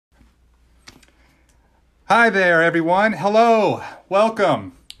Hi there, everyone. Hello.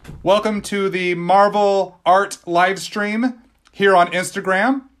 Welcome. Welcome to the Marvel Art live stream here on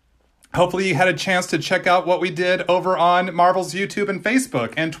Instagram. Hopefully you had a chance to check out what we did over on Marvel's YouTube and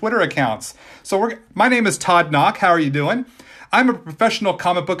Facebook and Twitter accounts. My name is Todd Nuack. How are you doing? I'm a professional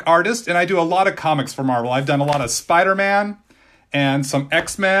comic book artist, and I do a lot of comics for Marvel. I've done a lot of Spider-Man and some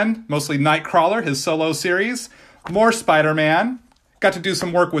X-Men, mostly Nightcrawler, his solo series, more Spider-Man. Got to do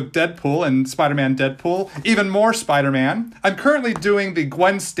some work with Deadpool and Spider-Man Deadpool, even more Spider-Man. I'm currently doing the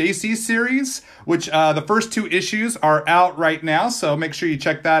Gwen Stacy series, which the first 2 issues are out right now, so make sure you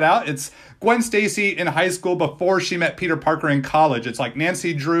check that out. It's Gwen Stacy in high school before she met Peter Parker in college. It's like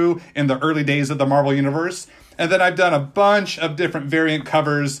Nancy Drew in the early days of the Marvel Universe. And then I've done a bunch of different variant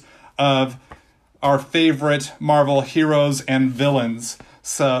covers of our favorite Marvel heroes and villains,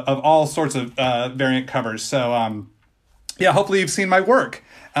 so of all sorts of variant covers. So, yeah, hopefully you've seen my work.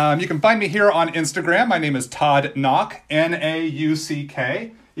 You can find me here on Instagram. My name is Todd Nuack,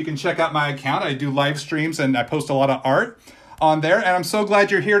 N-A-U-C-K. You can check out my account. I do live streams and I post a lot of art on there. And I'm so glad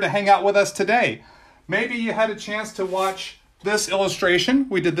you're here to hang out with us today. Maybe you had a chance to watch this illustration.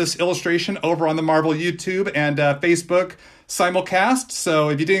 We did this illustration over on the Marvel YouTube and Facebook simulcast. So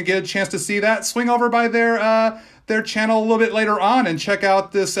if you didn't get a chance to see that, swing over by their channel a little bit later on and check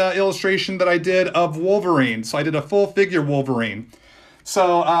out this illustration that I did of Wolverine. So I did a full figure Wolverine.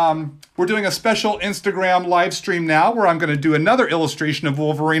 So we're doing a special Instagram live stream now where I'm going to do another illustration of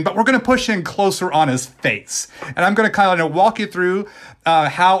Wolverine, but we're going to push in closer on his face. And I'm going to kind of walk you through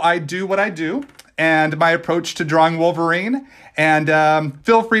how I do what I do and my approach to drawing Wolverine. And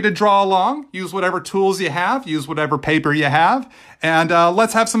feel free to draw along, use whatever tools you have, use whatever paper you have, and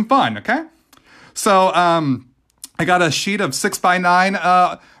let's have some fun, okay? So I got a sheet of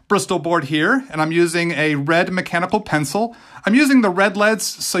 6x9 Bristol board here, and I'm using a red mechanical pencil. I'm using the red leads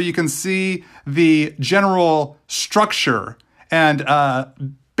so you can see the general structure and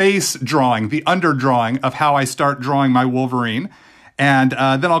base drawing, the underdrawing of how I start drawing my Wolverine. And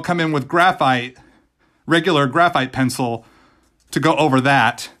then I'll come in with regular graphite pencil to go over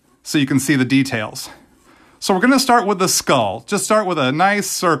that so you can see the details. So we're going to start with the skull. Just start with a nice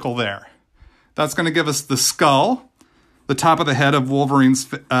circle there. That's going to give us the skull, the top of the head of Wolverine's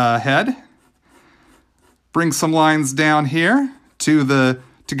head. Bring some lines down here to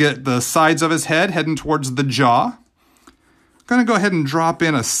get the sides of his head heading towards the jaw. I'm going to go ahead and drop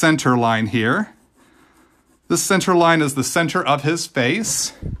in a center line here. This center line is the center of his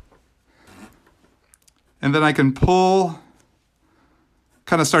face. And then I can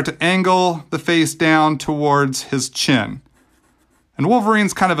kind of start to angle the face down towards his chin. And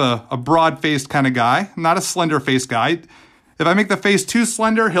Wolverine's kind of a broad-faced kind of guy, not a slender-faced guy. If I make the face too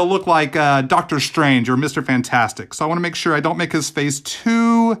slender, he'll look like Doctor Strange or Mr. Fantastic. So I want to make sure I don't make his face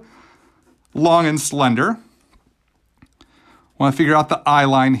too long and slender. I want to figure out the eye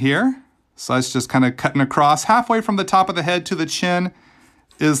line here. So it's just kind of cutting across. Halfway from the top of the head to the chin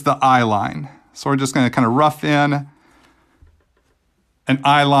is the eye line. So we're just going to kind of rough in an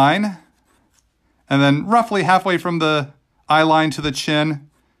eye line. And then roughly halfway from the eye line to the chin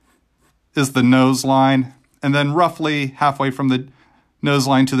is the nose line. And then roughly halfway from the nose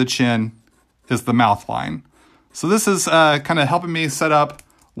line to the chin is the mouth line. So this is kind of helping me set up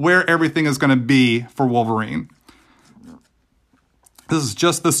where everything is going to be for Wolverine. This is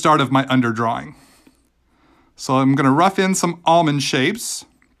just the start of my underdrawing. So I'm going to rough in some almond shapes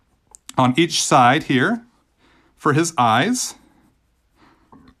on each side here for his eyes.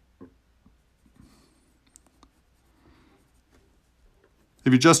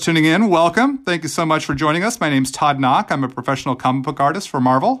 If you're just tuning in, welcome. Thank you so much for joining us. My name's Todd Nuack. I'm a professional comic book artist for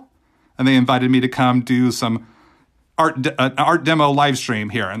Marvel, and they invited me to come do some art demo live stream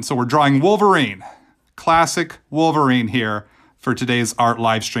here. And so we're drawing Wolverine, classic Wolverine here for today's art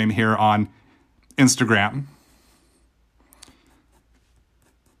live stream here on Instagram.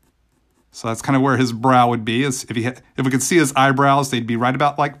 So that's kind of where his brow would be. If we could see his eyebrows, they'd be right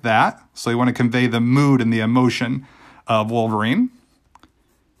about like that. So you want to convey the mood and the emotion of Wolverine.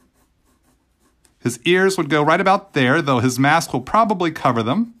 His ears would go right about there, though his mask will probably cover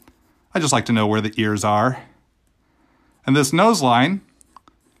them. I just like to know where the ears are. And this nose line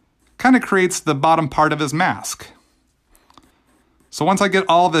kind of creates the bottom part of his mask. So once I get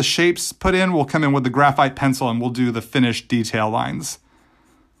all the shapes put in, we'll come in with the graphite pencil and we'll do the finished detail lines.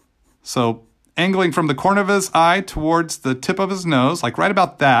 So angling from the corner of his eye towards the tip of his nose, like right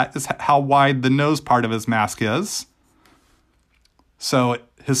about that, is how wide the nose part of his mask is. So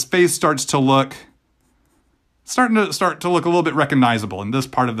his face starts to look a little bit recognizable in this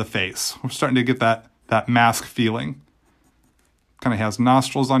part of the face. We're starting to get that mask feeling. Kind of has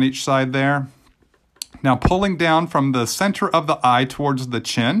nostrils on each side there. Now pulling down from the center of the eye towards the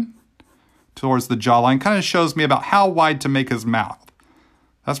chin, towards the jawline, kind of shows me about how wide to make his mouth.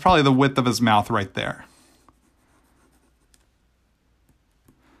 That's probably the width of his mouth right there.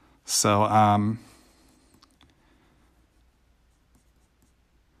 So,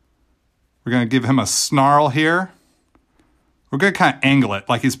 we're going to give him a snarl here. We're going to kind of angle it,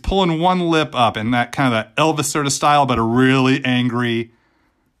 like he's pulling one lip up in that kind of that Elvis sort of style, but a really angry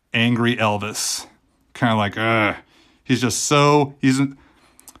Elvis. Kind of like, he's just he's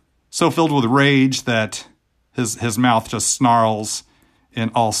so filled with rage that his mouth just snarls in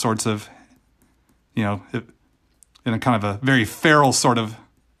all sorts of, in a kind of a very feral sort of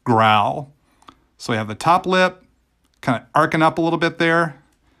growl. So we have the top lip kind of arcing up a little bit there.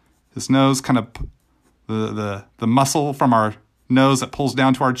 His nose kind of, the muscle from our nose that pulls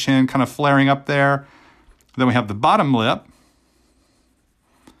down to our chin kind of flaring up there. Then we have the bottom lip,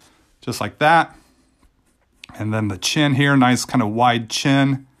 just like that. And then the chin here, nice kind of wide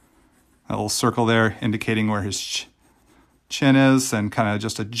chin. A little circle there indicating where his chin is, and kind of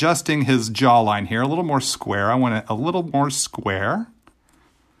just adjusting his jawline here a little more square. I want it a little more square.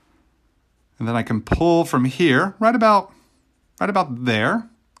 And then I can pull from here, right about there,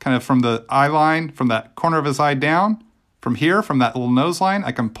 kind of from the eye line, from that corner of his eye down. From here, from that little nose line,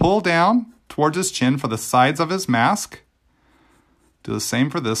 I can pull down towards his chin for the sides of his mask. Do the same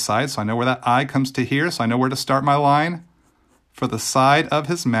for this side, so I know where that eye comes to here, so I know where to start my line for the side of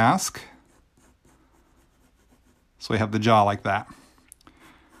his mask. So we have the jaw like that.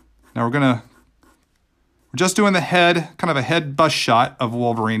 Now we're just doing the head, kind of a head bust shot of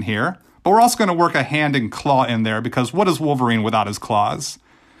Wolverine here. But we're also going to work a hand and claw in there, because what is Wolverine without his claws?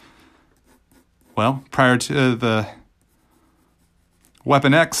 Well, prior to the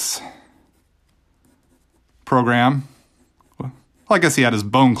Weapon X program, well, I guess he had his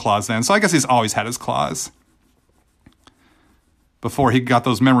bone claws then, so I guess he's always had his claws. Before he got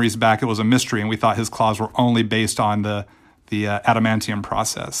those memories back, it was a mystery, and we thought his claws were only based on the adamantium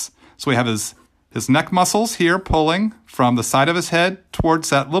process. So we have his neck muscles here pulling from the side of his head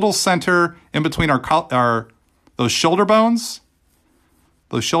towards that little center in between those shoulder bones.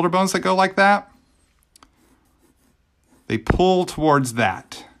 Those shoulder bones that go like that. They pull towards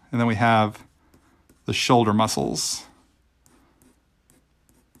that. And then we have the shoulder muscles.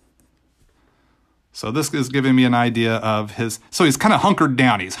 So this is giving me an idea of so he's kind of hunkered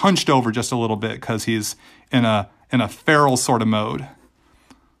down. He's hunched over just a little bit because he's in a feral sort of mode.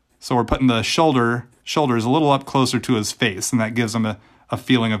 So we're putting the shoulders a little up closer to his face, and that gives him a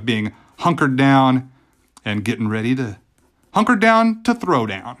feeling of being hunkered down and getting ready to hunker down to throw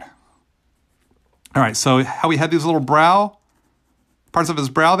down. All right, so how we had these little parts of his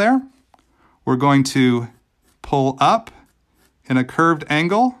brow there, we're going to pull up in a curved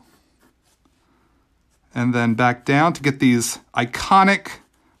angle and then back down to get these iconic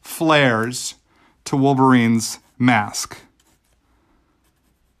flares to Wolverine's mask.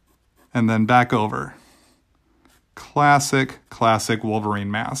 And then back over. Classic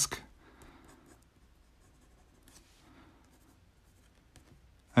Wolverine mask.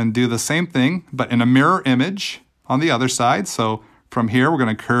 And do the same thing, but in a mirror image on the other side. So from here, we're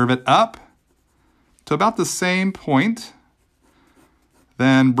going to curve it up to about the same point.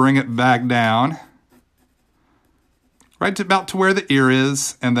 Then bring it back down. Right to about to where the ear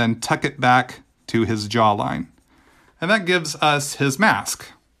is, and then tuck it back to his jawline. And that gives us his mask.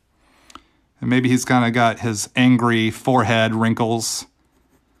 And maybe he's kind of got his angry forehead wrinkles.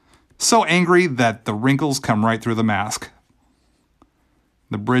 So angry that the wrinkles come right through the mask.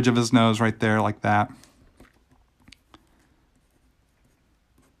 The bridge of his nose right there, like that.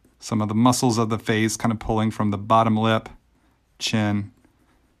 Some of the muscles of the face kind of pulling from the bottom lip, chin.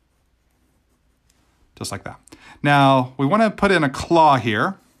 Just like that. Now, we want to put in a claw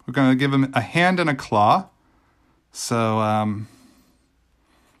here. We're going to give him a hand and a claw. So, we're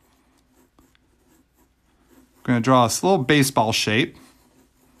going to draw this little baseball shape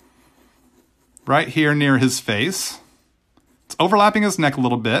right here near his face. It's overlapping his neck a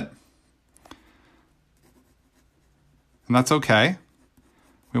little bit. And that's okay.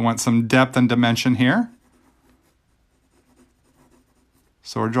 We want some depth and dimension here.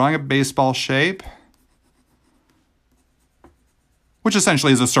 So we're drawing a baseball shape, which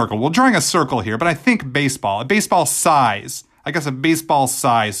essentially is a circle. We're drawing a circle here, but I think a baseball size. I guess a baseball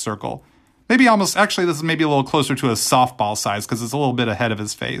size circle. Maybe almost, actually this is maybe a little closer to a softball size because it's a little bit ahead of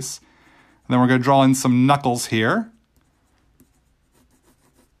his face. And then we're going to draw in some knuckles here.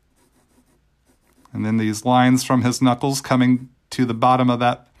 And then these lines from his knuckles coming to the bottom of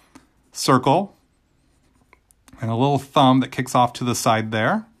that circle. And a little thumb that kicks off to the side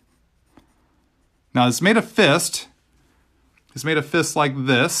there. Now it's made a fist. He's made a fist like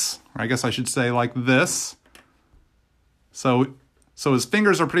this, or I guess I should say like this. So his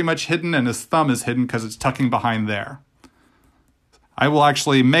fingers are pretty much hidden and his thumb is hidden because it's tucking behind there. I will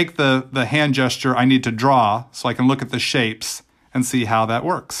actually make the hand gesture I need to draw so I can look at the shapes and see how that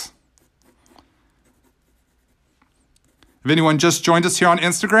works. If anyone just joined us here on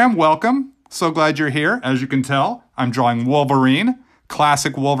Instagram, welcome. So glad you're here. As you can tell, I'm drawing Wolverine,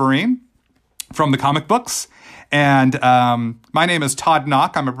 classic Wolverine from the comic books. And my name is Todd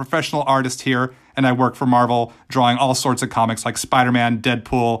Nuack. I'm a professional artist here, and I work for Marvel, drawing all sorts of comics like Spider-Man,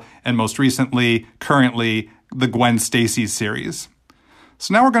 Deadpool, and most recently, currently, the Gwen Stacy series.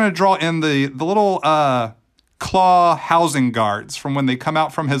 So now we're going to draw in the little claw housing guards from when they come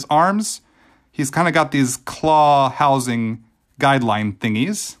out from his arms. He's kind of got these claw housing guideline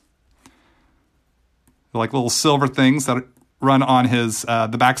thingies. They're like little silver things that run on his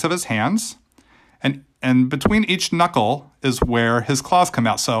the backs of his hands. And between each knuckle is where his claws come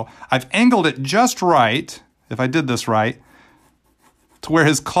out. So I've angled it just right, if I did this right, to where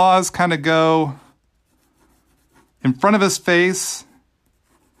his claws kind of go in front of his face.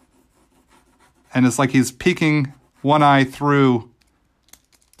 And it's like he's peeking one eye through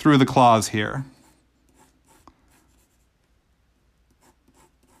the claws here.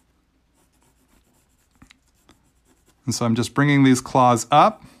 And so I'm just bringing these claws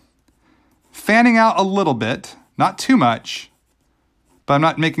up, fanning out a little bit, not too much, but I'm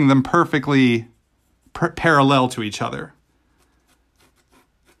not making them perfectly parallel to each other.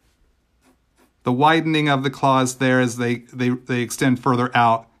 The widening of the claws there as they extend further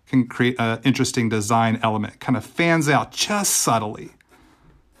out can create an interesting design element. It kind of fans out just subtly.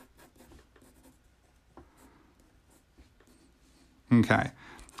 Okay,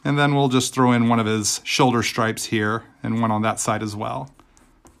 and then we'll just throw in one of his shoulder stripes here and one on that side as well.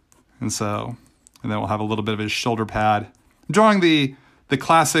 And then we'll have a little bit of his shoulder pad. I'm drawing the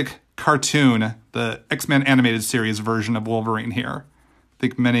classic cartoon, the X-Men animated series version of Wolverine here. I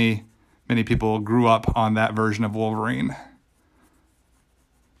think many people grew up on that version of Wolverine.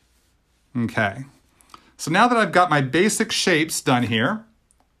 Okay, so now that I've got my basic shapes done here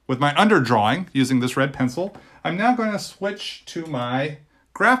with my underdrawing using this red pencil, I'm now going to switch to my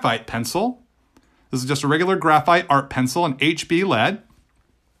graphite pencil. This is just a regular graphite art pencil, an HB lead.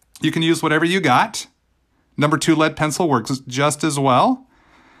 You can use whatever you got. Number 2 lead pencil works just as well.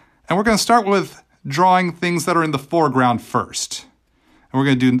 And we're going to start with drawing things that are in the foreground first. And we're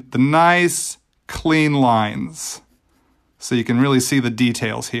going to do the nice, clean lines so you can really see the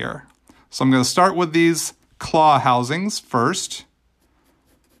details here. So I'm going to start with these claw housings first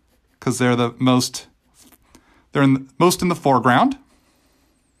because they're most in the foreground.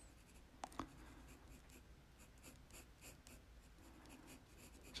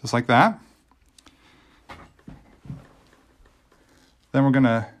 Just like that. Then we're going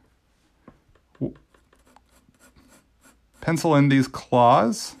to pencil in these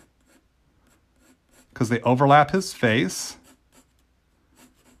claws because they overlap his face.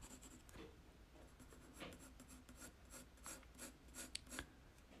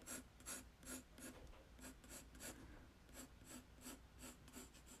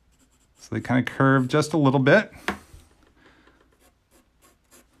 So they kind of curve just a little bit.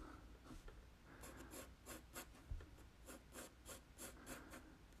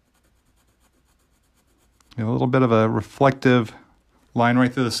 A little bit of a reflective line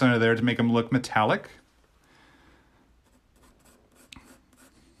right through the center there to make them look metallic.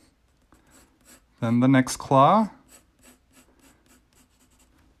 Then the next claw.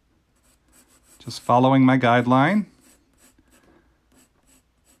 Just following my guideline.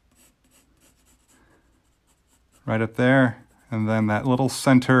 Right up there. And then that little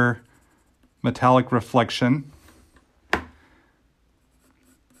center metallic reflection.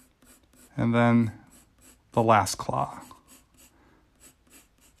 And then the last claw.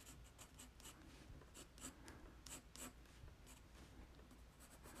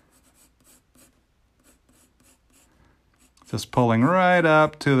 Just pulling right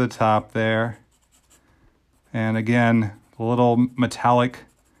up to the top there. And again, a little metallic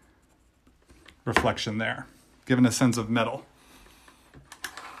reflection there, giving a sense of metal.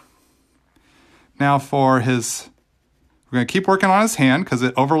 Now for we're going to keep working on his hand because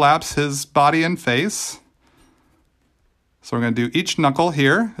it overlaps his body and face. So we're going to do each knuckle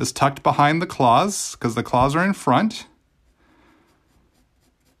here is tucked behind the claws because the claws are in front.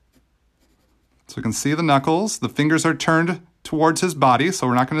 So we can see the knuckles. The fingers are turned towards his body, so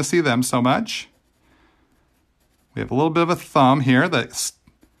we're not going to see them so much. We have a little bit of a thumb here that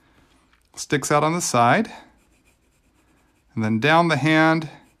sticks out on the side. And then down the hand,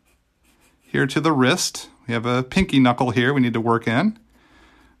 here to the wrist. We have a pinky knuckle here we need to work in.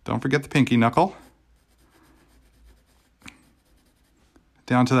 Don't forget the pinky knuckle.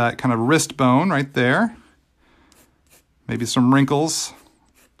 Down to that kind of wrist bone right there. Maybe some wrinkles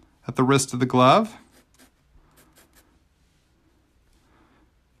at the wrist of the glove.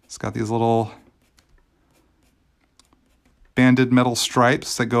 It's got these little banded metal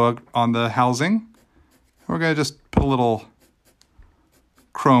stripes that go on the housing. We're going to just put a little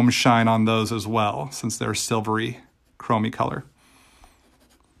chrome shine on those as well, since they're silvery, chromy color.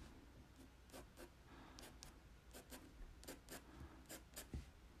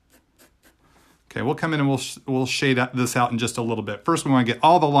 Okay, we'll come in and we'll shade this out in just a little bit. First, we want to get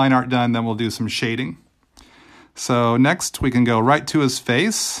all the line art done, then we'll do some shading. So next, we can go right to his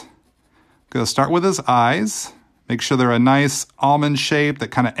face. Go start with his eyes. Make sure they're a nice almond shape that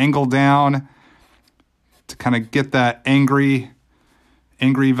kind of angle down to kind of get that angry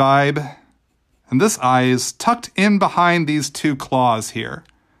vibe. And this eye is tucked in behind these two claws here.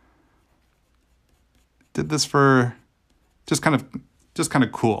 Did this for just kind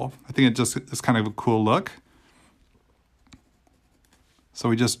of cool. I think it just is kind of a cool look. So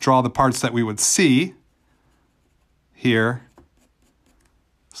we just draw the parts that we would see here,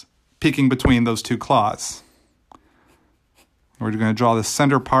 peeking between those two claws. We're going to draw the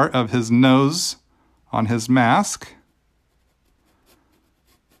center part of his nose on his mask.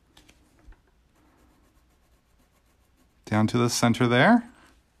 Down to the center there.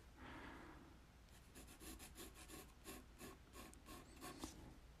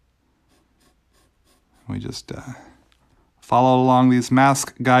 We just follow along these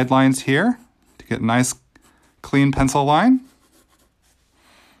mask guidelines here to get a nice clean pencil line.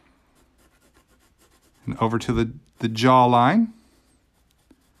 And over to the jaw line.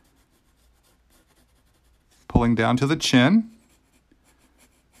 Pulling down to the chin.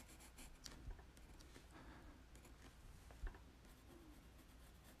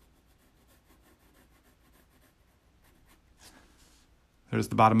 There's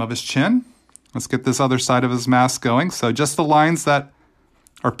the bottom of his chin. Let's get this other side of his mask going. So just the lines that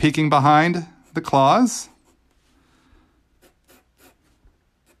are peeking behind the claws.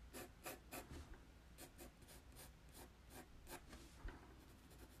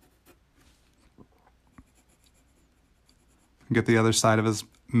 Get the other side of his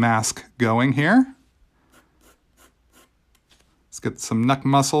mask going here. Let's get some neck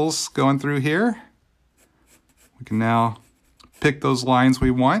muscles going through here. We can now pick those lines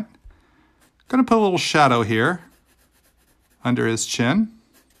we want. Going to put a little shadow here under his chin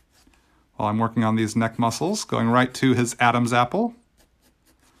while I'm working on these neck muscles, going right to his Adam's apple,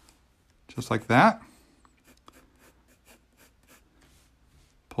 just like that.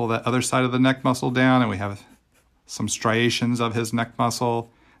 Pull that other side of the neck muscle down, and we have some striations of his neck muscle.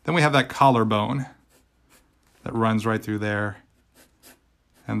 Then we have that collarbone that runs right through there,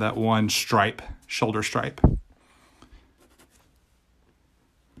 and that one stripe, shoulder stripe.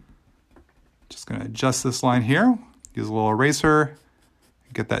 Just going to adjust this line here, use a little eraser,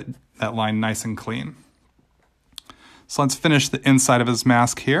 get that line nice and clean. So let's finish the inside of his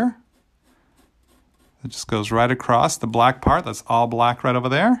mask here. It just goes right across the black part, that's all black right over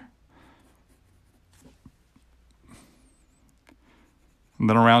there. And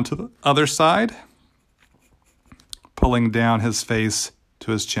then around to the other side, pulling down his face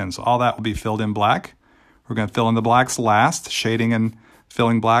to his chin. So all that will be filled in black. We're going to fill in the blacks last. Shading and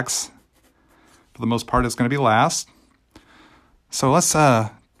filling blacks, for the most part, is going to be last. So let's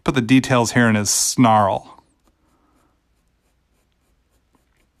put the details here in his snarl.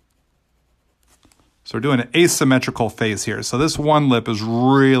 So we're doing an asymmetrical face here. So this one lip is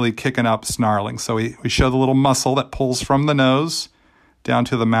really kicking up, snarling. So we show the little muscle that pulls from the nose down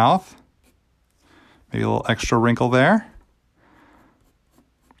to the mouth. Maybe a little extra wrinkle there.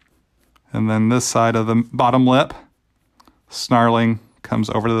 And then this side of the bottom lip, snarling, comes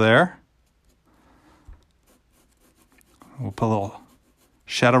over to there. We'll put a little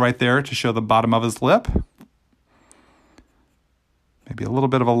shadow right there to show the bottom of his lip. Maybe a little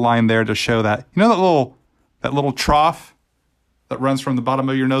bit of a line there to show that. You know that little trough that runs from the bottom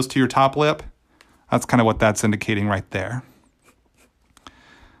of your nose to your top lip? That's kind of what that's indicating right there.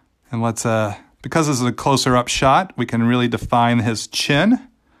 And let's, because this is a closer up shot, we can really define his chin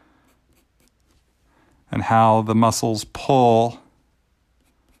and how the muscles pull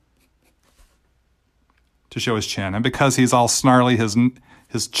to show his chin. And because he's all snarly, his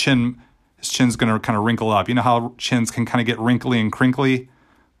chin's going to kind of wrinkle up. You know how chins can kind of get wrinkly and crinkly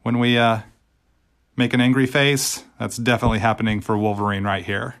when we make an angry face? That's definitely happening for Wolverine right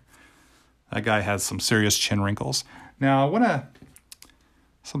here. That guy has some serious chin wrinkles. Now I want to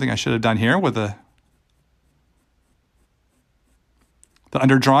Something I should have done here with the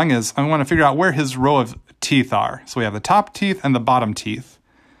underdrawing is I want to figure out where his row of teeth are. So we have the top teeth and the bottom teeth.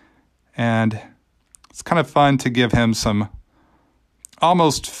 And it's kind of fun to give him some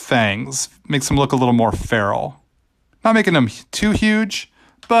almost fangs. Makes him look a little more feral. Not making them too huge,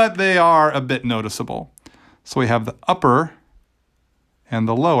 but they are a bit noticeable. So we have the upper and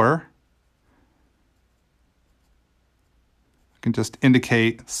the lower. I can just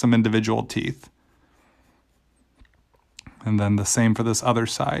indicate some individual teeth. And then the same for this other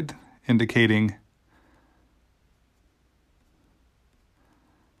side, indicating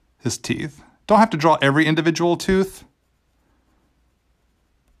his teeth. Don't have to draw every individual tooth,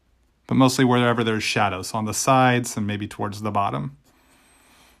 but mostly wherever there's shadows, so on the sides and maybe towards the bottom.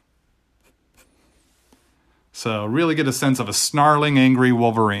 So really get a sense of a snarling, angry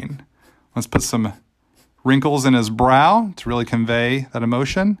Wolverine. Let's put some wrinkles in his brow to really convey that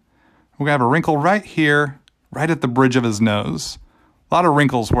emotion. We're gonna have a wrinkle right here, right at the bridge of his nose. A lot of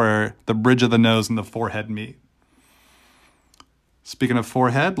wrinkles where the bridge of the nose and the forehead meet. Speaking of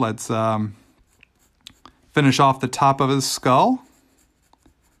forehead, let's finish off the top of his skull.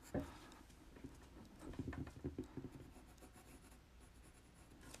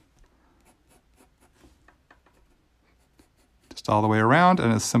 Just all the way around,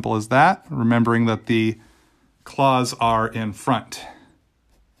 and as simple as that, remembering that the claws are in front.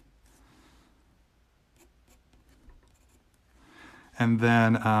 And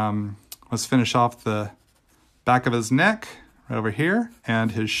then let's finish off the back of his neck, right over here,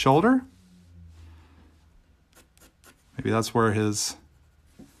 and his shoulder. Maybe that's where his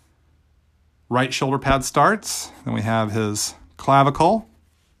right shoulder pad starts. Then we have his clavicle.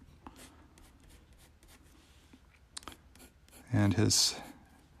 And his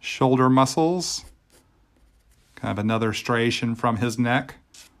shoulder muscles. Kind of another striation from his neck.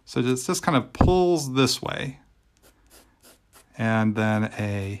 So it just kind of pulls this way. And then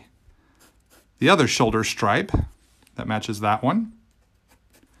the other shoulder stripe that matches that one.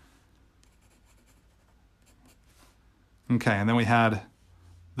 Okay, and then we had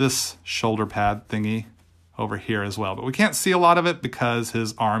this shoulder pad thingy over here as well. But we can't see a lot of it because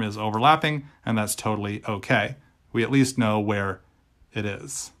his arm is overlapping, and that's totally okay. We at least know where it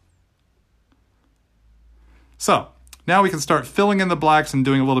is. So now we can start filling in the blacks and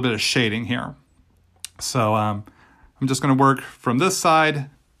doing a little bit of shading here. So I'm just going to work from this side,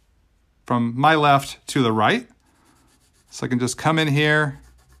 from my left to the right. So I can just come in here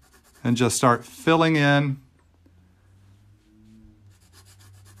and just start filling in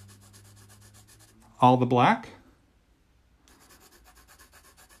all the black.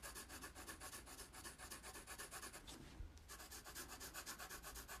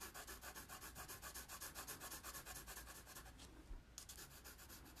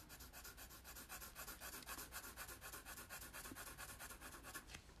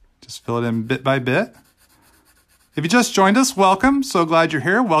 Just fill it in bit by bit. If you just joined us, welcome. So glad you're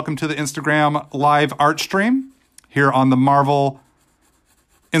here. Welcome to the Instagram live art stream here on the Marvel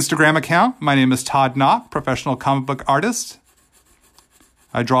Instagram account. My name is Todd Nuack, professional comic book artist.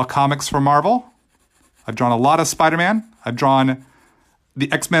 I draw comics for Marvel. I've drawn a lot of Spider-Man. I've drawn the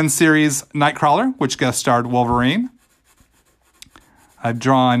X-Men series Nightcrawler, which guest starred Wolverine. I've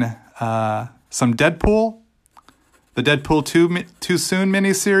drawn some Deadpool, the Deadpool Too Soon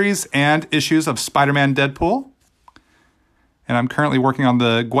miniseries, and issues of Spider-Man Deadpool. And I'm currently working on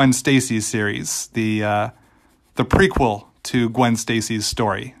the Gwen Stacy series, the prequel to Gwen Stacy's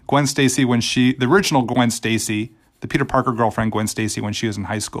story. Gwen Stacy the original Gwen Stacy, the Peter Parker girlfriend Gwen Stacy when she was in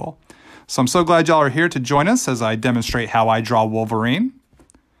high school. So I'm so glad y'all are here to join us as I demonstrate how I draw Wolverine.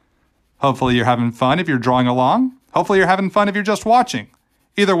 Hopefully you're having fun if you're drawing along. Hopefully you're having fun if you're just watching.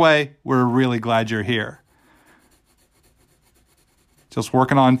 Either way, we're really glad you're here. Just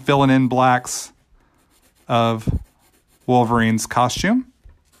working on filling in blacks of Wolverine's costume.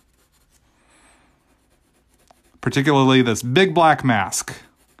 Particularly this big black mask.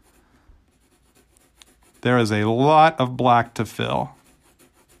 There is a lot of black to fill.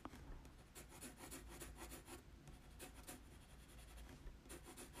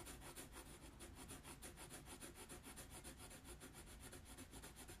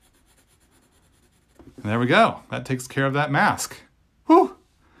 And there we go. That takes care of that mask. Whew.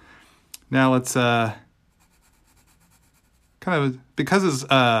 Now let's kind of, because his,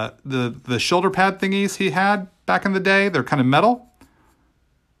 the shoulder pad thingies he had back in the day, they're kind of metal.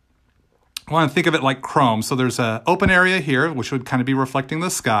 I want to think of it like chrome. So there's an open area here, which would kind of be reflecting the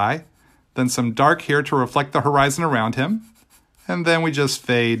sky. Then some dark here to reflect the horizon around him. And then we just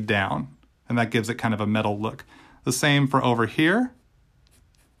fade down. And that gives it kind of a metal look. The same for over here.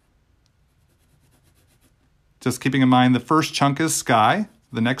 Just keeping in mind the first chunk is sky,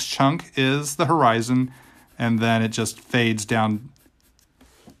 the next chunk is the horizon, and then it just fades down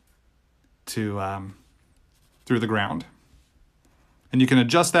to through the ground. And you can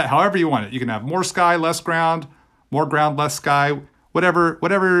adjust that however you want it. You can have more sky, less ground, more ground, less sky,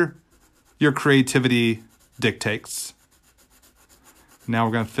 whatever your creativity dictates. Now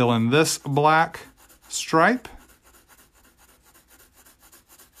we're going to fill in this black stripe.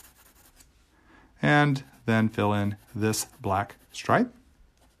 And then fill in this black stripe.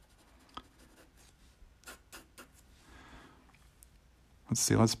 Let's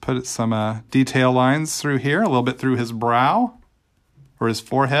see, let's put some detail lines through here, a little bit through his brow or his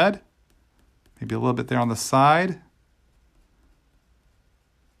forehead, maybe a little bit there on the side.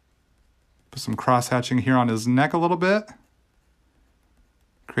 Put some cross-hatching here on his neck a little bit,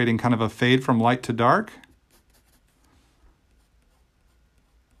 creating kind of a fade from light to dark.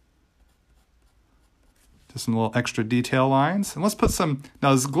 Just some little extra detail lines. And let's put some,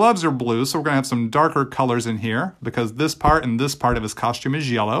 now his gloves are blue, so we're gonna have some darker colors in here because this part and this part of his costume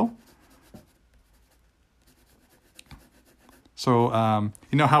is yellow. So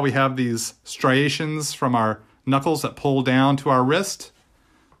you know how we have these striations from our knuckles that pull down to our wrist?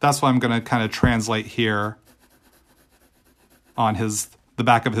 That's what I'm gonna kind of translate here on the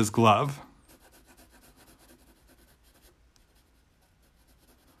back of his glove.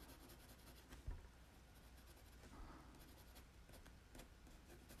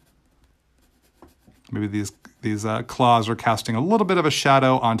 Maybe these claws are casting a little bit of a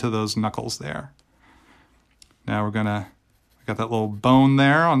shadow onto those knuckles there. Now we got that little bone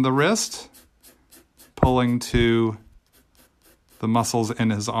there on the wrist, pulling to the muscles in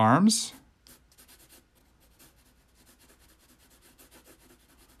his arms.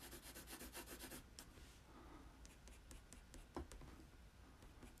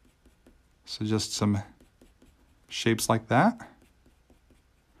 So just some shapes like that.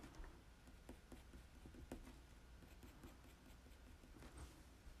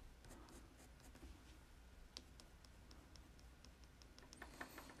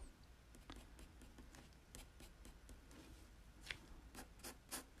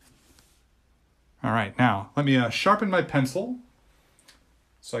 All right, now let me sharpen my pencil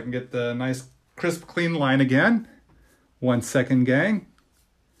so I can get the nice crisp, clean line again. 1 second, gang.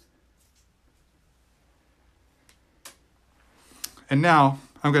 And now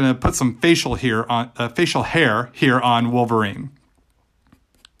I'm going to put some facial hair here on Wolverine.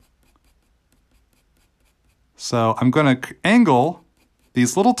 So I'm going to angle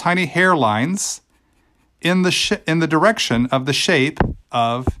these little tiny hairlines in the direction of the shape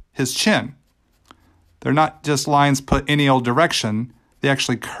of his chin. They're not just lines put any old direction. They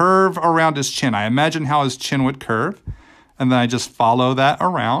actually curve around his chin. I imagine how his chin would curve, and then I just follow that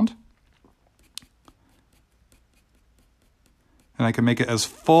around. And I can make it as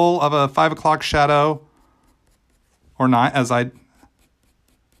full of a 5 o'clock shadow or not as I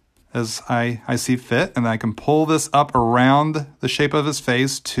see fit. And then I can pull this up around the shape of his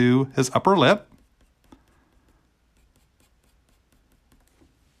face to his upper lip.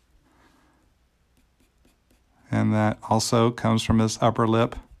 And that also comes from his upper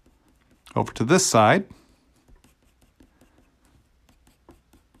lip over to this side.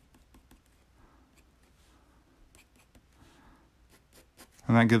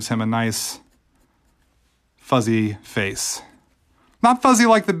 And that gives him a nice fuzzy face. Not fuzzy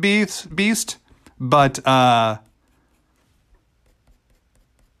like the beast, but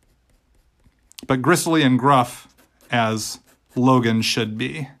gristly and gruff as Logan should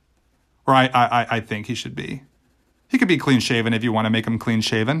be. Or I think he should be. He could be clean-shaven if you want to make him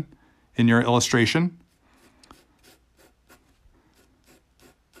clean-shaven in your illustration.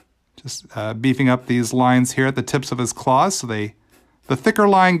 Just beefing up these lines here at the tips of his claws. So the thicker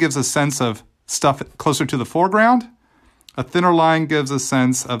line gives a sense of stuff closer to the foreground. A thinner line gives a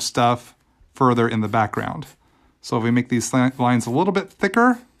sense of stuff further in the background. So if we make these lines a little bit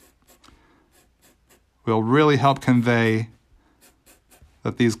thicker, we'll really help convey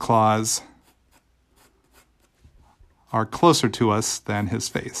that these claws are closer to us than his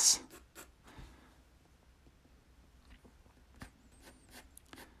face.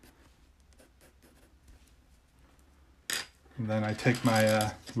 And then I take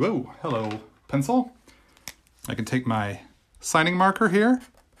my, hello, pencil. I can take my signing marker here,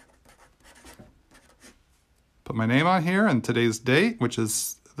 put my name on here and today's date, which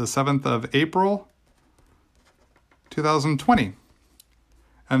is the 7th of April, 2020.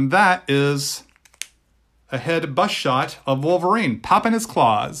 And that is a head bust shot of Wolverine popping his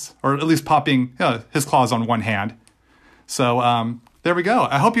claws, or at least popping his claws on one hand. So there we go.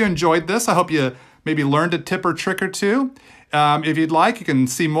 I hope you enjoyed this. I hope you maybe learned a tip or trick or two. If you'd like, you can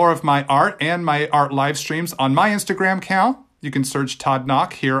see more of my art and my art live streams on my Instagram account. You can search Todd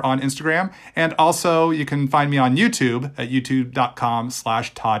Nuack here on Instagram. And also you can find me on YouTube at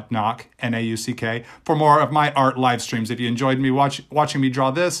youtube.com/Todd Nuack, N-A-U-C-K, for more of my art live streams. If you enjoyed me watching me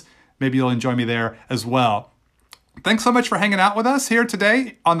draw this, maybe you'll enjoy me there as well. Thanks so much for hanging out with us here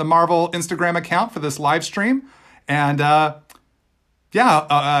today on the Marvel Instagram account for this live stream. And I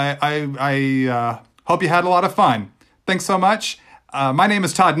hope you had a lot of fun. Thanks so much. My name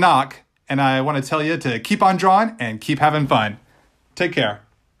is Todd Nuack, and I want to tell you to keep on drawing and keep having fun. Take care.